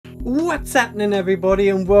What's happening, everybody,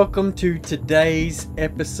 and welcome to today's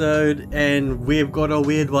episode. And we've got a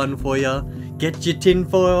weird one for you. Get your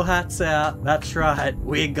tinfoil hats out. That's right,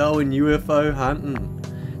 we're going UFO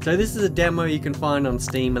hunting. So this is a demo you can find on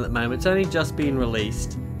Steam at the moment. It's only just been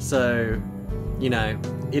released, so you know,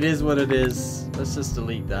 it is what it is. Let's just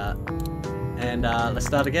delete that and let's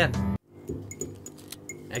start again.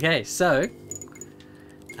 Okay, so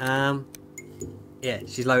yeah,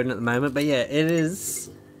 she's loading at the moment, but yeah, it is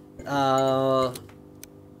a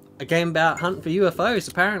game about hunting for UFOs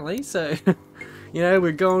apparently. So you know,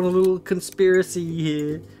 we're going a little conspiracy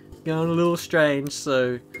here, going a little strange.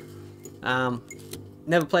 So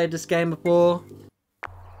never played this game before,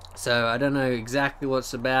 so I don't know exactly what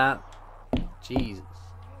it's about. Jesus,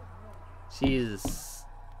 she is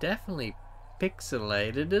definitely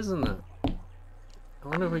pixelated, isn't it? I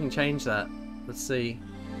wonder if we can change that. Let's see.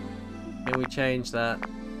 Can we change that?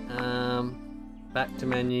 Back to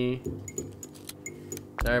menu.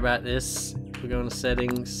 Sorry about this. We're going to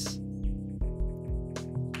settings.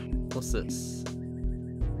 What's this?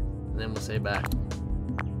 And then we'll say back.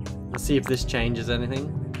 Let's see if this changes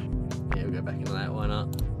anything. Yeah, we'll go back into that. Why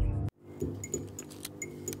not?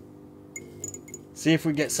 See if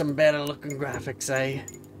we get some better looking graphics, eh?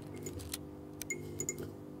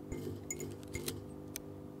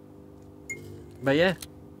 But yeah,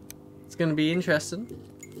 it's going to be interesting.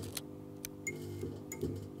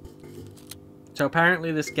 So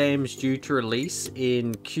apparently this game is due to release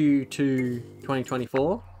in Q2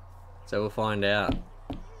 2024. So we'll find out.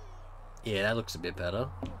 Yeah, that looks a bit better,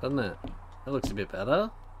 doesn't it? That looks a bit better.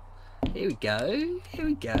 Here we go. Here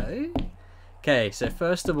we go. Okay, so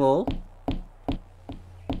first of all,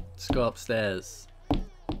 let's go upstairs. I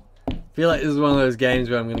feel like this is one of those games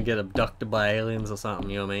where I'm going to get abducted by aliens or something,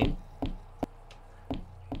 you know what I mean?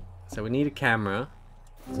 So we need a camera,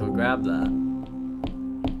 so we'll grab that.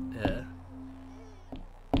 Yeah.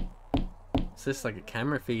 Is this like a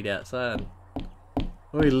camera feed outside?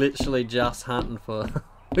 Or are we literally just hunting for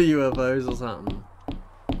UFOs or something?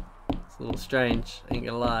 It's a little strange, ain't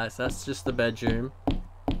gonna lie. So that's just the bedroom.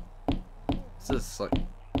 This is like,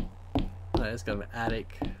 oh, it's got an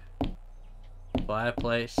attic,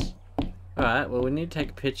 fireplace. Alright, well we need to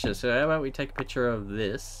take a picture, so how about we take a picture of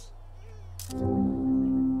this?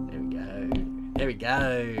 There we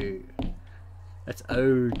go. That's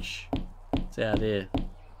Oge. It's out here.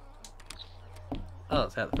 Oh,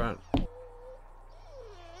 it's out the front.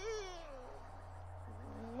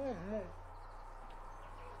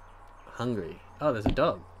 Hungry. Oh, there's a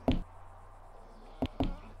dog.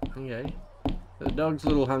 Okay. The dog's a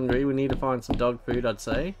little hungry. We need to find some dog food, I'd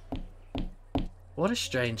say. What a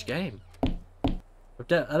strange game. I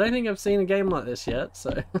don't think I've seen a game like this yet,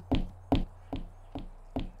 so...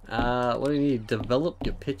 what do you need? Develop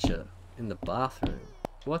your picture in the bathroom.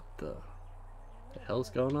 What the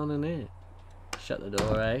hell's going on in there? Shut the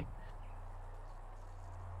door, eh?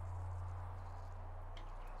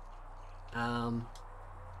 I'm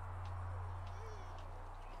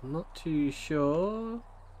not too sure.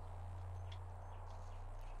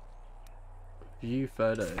 View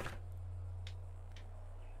photo.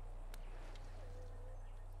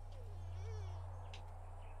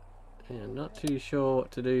 Yeah, not too sure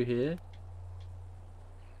what to do here.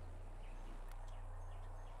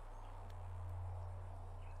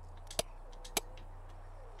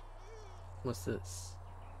 What's this?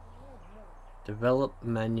 Develop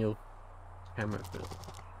manual camera film.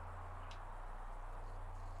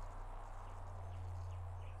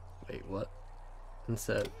 Wait, what?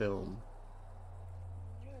 Insert film.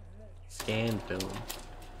 Scan film.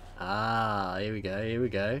 Ah, here we go, here we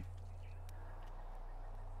go.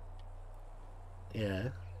 Yeah.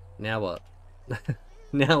 Now what?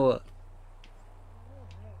 Now what?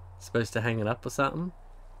 Supposed to hang it up or something?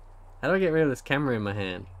 How do I get rid of this camera in my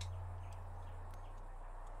hand?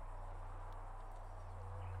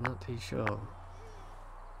 Not too sure.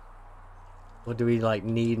 Or do we like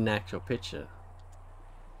need an actual picture?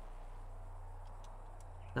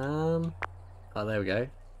 Oh, there we go.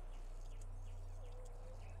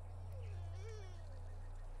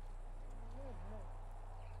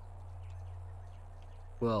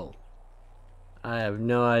 Well, I have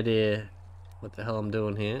no idea what the hell I'm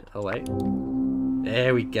doing here. Oh wait.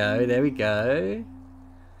 There we go, there we go.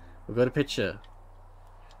 We've got a picture.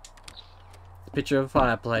 It's a picture of a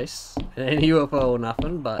fireplace. It ain't a UFO or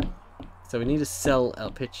nothing, but... So we need to sell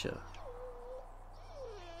our picture.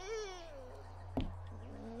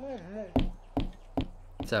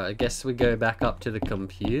 So I guess we go back up to the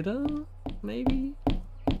computer, maybe?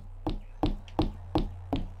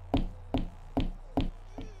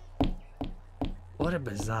 What a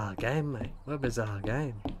bizarre game, mate. What a bizarre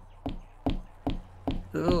game.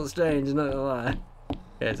 a little strange, not gonna lie.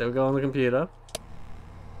 Okay, so we'll go on the computer.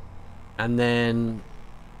 And then...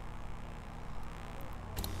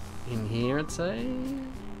 in here, I'd say?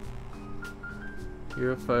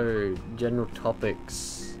 UFO general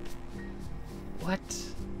topics. What?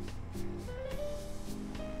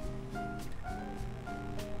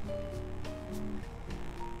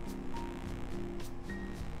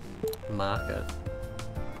 Market.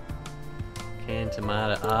 Canned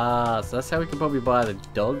tomato. Ah, so that's how we can probably buy the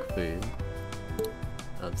dog food.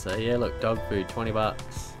 I'd say, yeah, look, dog food, 20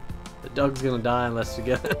 bucks. The dog's gonna die unless we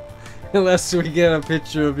get unless we get a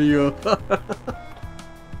picture of a UFO.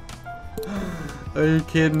 Are you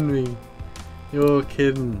kidding me? You're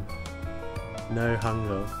kidding. No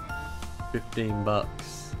hunger. 15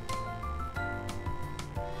 bucks.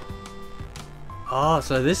 Oh,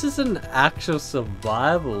 so this is an actual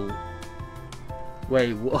survival.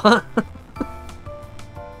 Wait, what?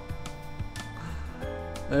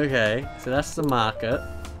 Okay, so that's the market.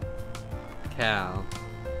 Cow.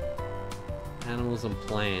 Animals and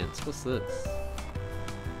plants. What's this?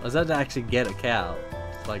 Oh, is that to actually get a cow?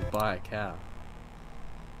 It's like buy a cow.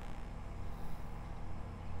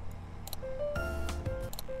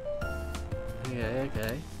 Okay,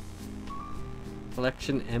 okay.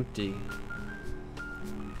 Collection empty.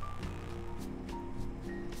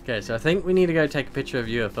 Okay, so I think we need to go take a picture of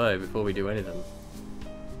UFO before we do anything.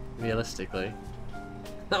 Realistically.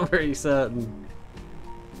 Not very certain.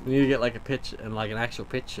 We need to get like a picture and like an actual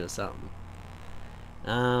picture or something.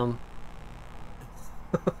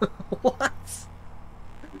 What?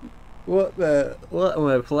 What am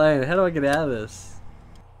I playing? How do I get out of this?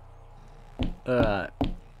 Alright.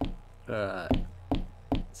 Alright.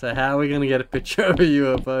 So how are we gonna get a picture of a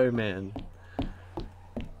UFO, man?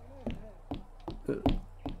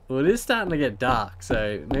 Well, it is starting to get dark,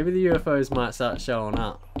 so maybe the UFOs might start showing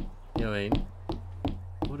up. You know what I mean?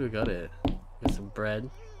 What do we got here? Got some bread.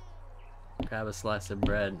 Grab a slice of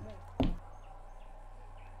bread.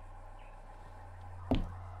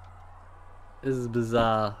 This is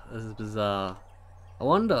bizarre. This is bizarre. I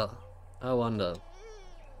wonder.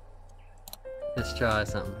 Let's try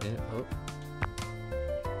something here. Oh.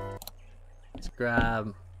 Let's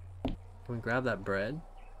grab... Can we grab that bread?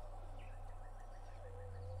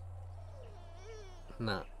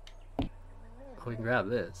 No. Oh, we can grab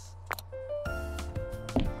this.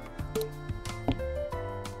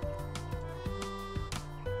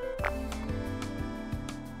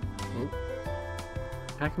 Oh.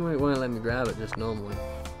 How come it won't let me grab it just normally?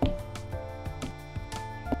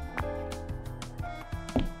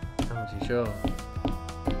 I'm not too sure.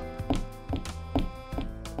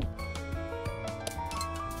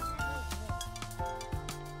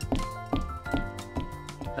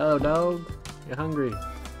 Hello, dog. You're hungry.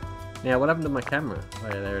 Yeah, what happened to my camera? Oh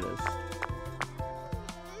yeah, there it is.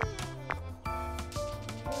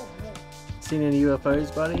 Seen any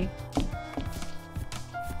UFOs, buddy?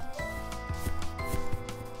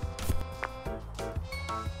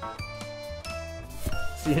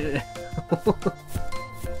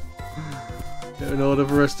 In order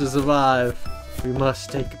for us to survive, we must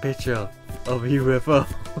take a picture of a UFO.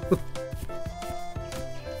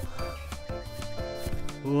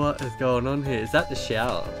 What is going on here? Is that the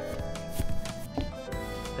shower?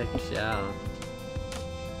 Take a shower.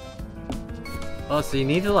 Oh, so you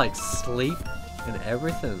need to like sleep and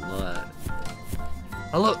everything, like.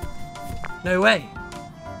 Oh look! No way!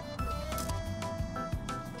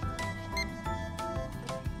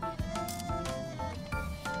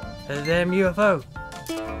 There's a damn UFO!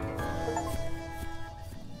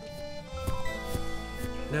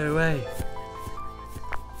 No way!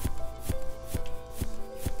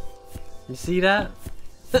 You see that?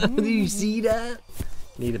 Do you see that?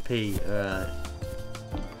 Need a pee, alright.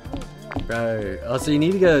 Bro, oh, so you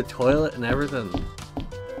need to go to the toilet and everything.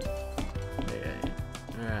 Okay,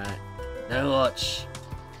 alright. Now watch.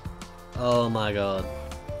 Oh my god.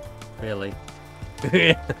 Really?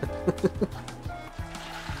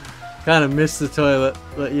 Kind of missed the toilet,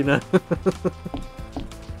 let you know.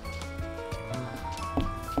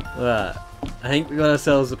 Alright. I think we got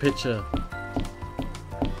ourselves a picture.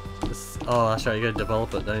 Oh, that's right, you gotta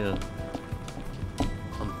develop it, don't you?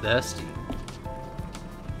 I'm thirsty.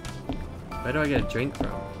 Where do I get a drink from?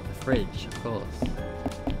 The fridge, of course.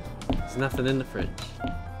 There's nothing in the fridge.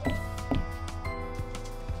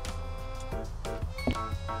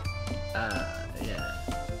 Yeah.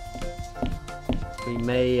 We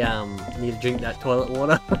may, need to drink that toilet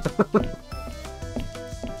water.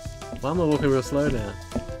 Why am I walking real slow now?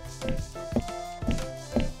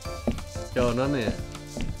 What's going on here?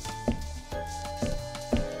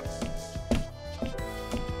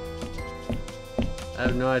 I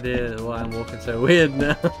have no idea why I'm walking so weird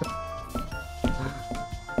now.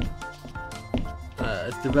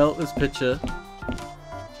 Let's develop this picture.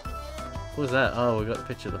 What was that? Oh, we got the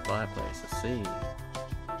picture of the fireplace. Let's see.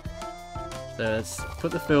 So let's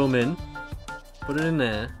put the film in. Put it in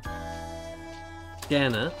there.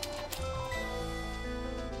 Scan it.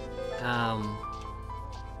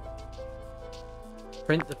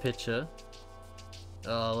 Print the picture.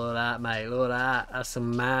 Oh, look at that, mate. Look at that. That's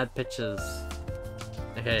some mad pictures.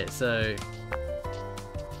 Okay, so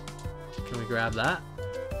can we grab that?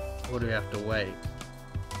 Or do we have to wait?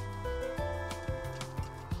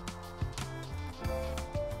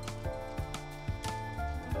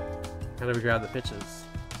 How do we grab the pictures?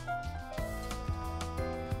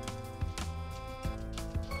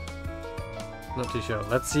 Not too sure.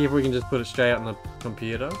 Let's see if we can just put it straight on the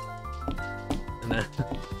computer. And then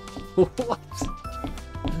what?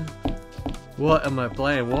 What am I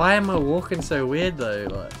playing? Why am I walking so weird though?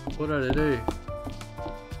 Like, what did I do?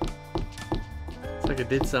 It's like I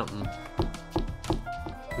did something.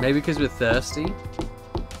 Maybe because we're thirsty?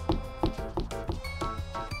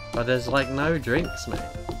 But there's like no drinks, mate.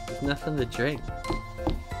 There's nothing to drink.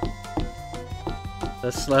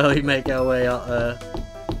 Let's slowly make our way up there.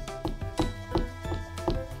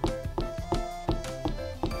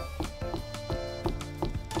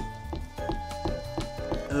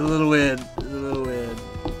 A little weird. A little weird.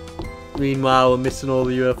 Meanwhile, we're missing all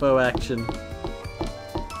the UFO action.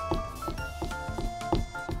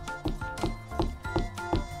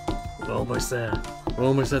 We're almost there. We're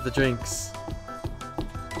almost at the drinks.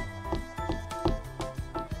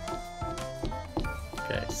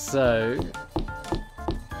 Okay, so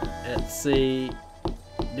let's see.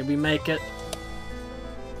 Did we make it?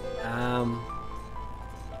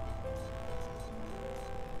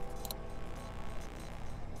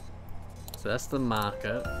 So that's the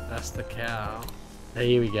marker. That's the cow.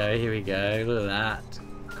 Here we go. Here we go. Look at that.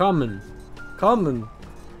 Common. Common.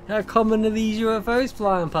 How common are these UFOs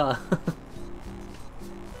flying past?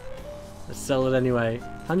 Let's sell it anyway.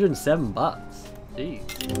 107 bucks. Jeez.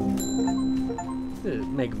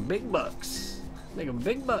 Making big bucks. Making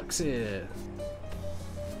big bucks here.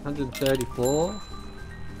 134.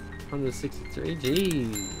 163.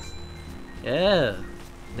 Jeez. Yeah.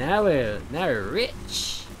 Now we're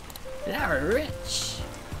rich. Now we're rich.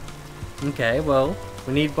 Okay, well,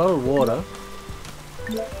 we need bottled water.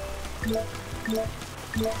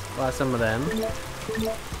 Buy some of them.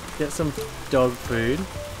 Get some dog food.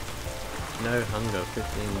 No hunger,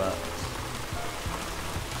 15 bucks.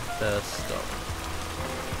 Thirst stop.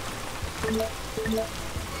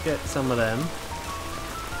 Get some of them.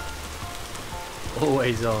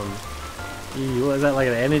 Always on. Ew, what is that, like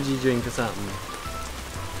an energy drink or something?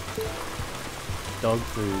 Dog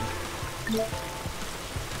food.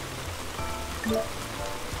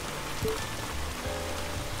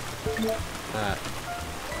 Alright.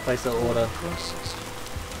 Place the order.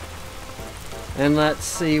 And let's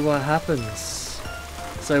see what happens.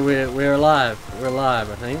 So we're alive. We're alive,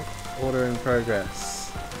 I think. Order in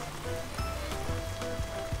progress.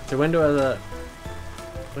 So when does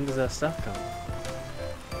our stuff come?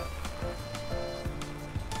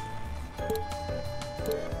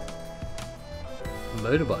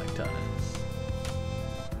 Motorbike tires.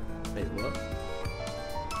 Wait, what?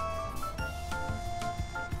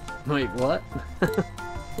 Wait, what?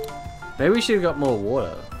 Maybe we should have got more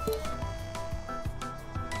water.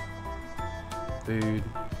 Food.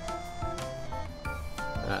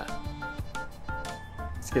 Alright.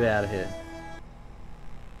 Let's get out of here.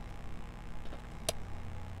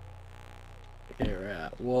 Okay, we're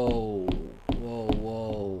out. Whoa. Whoa,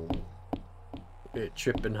 whoa. We're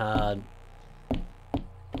tripping hard.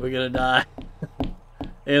 We're gonna die.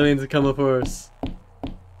 Aliens are coming for us.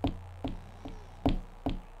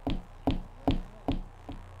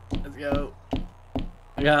 Let's go.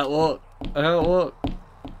 I can't walk. I can't walk.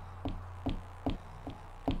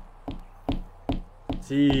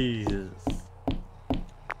 Jesus.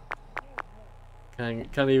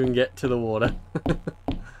 Can't even get to the water.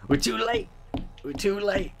 We're too late. We're too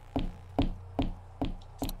late.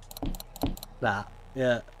 Nah.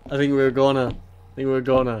 Yeah. I think we're gonna.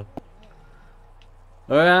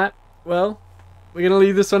 Alright, well, we're gonna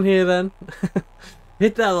leave this one here then.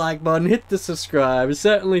 Hit that like button, hit the subscribe. It's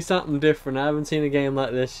certainly something different. I haven't seen a game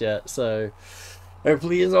like this yet, so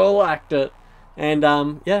hopefully you all liked it. And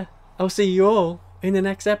yeah, I'll see you all in the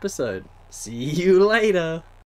next episode. See you later.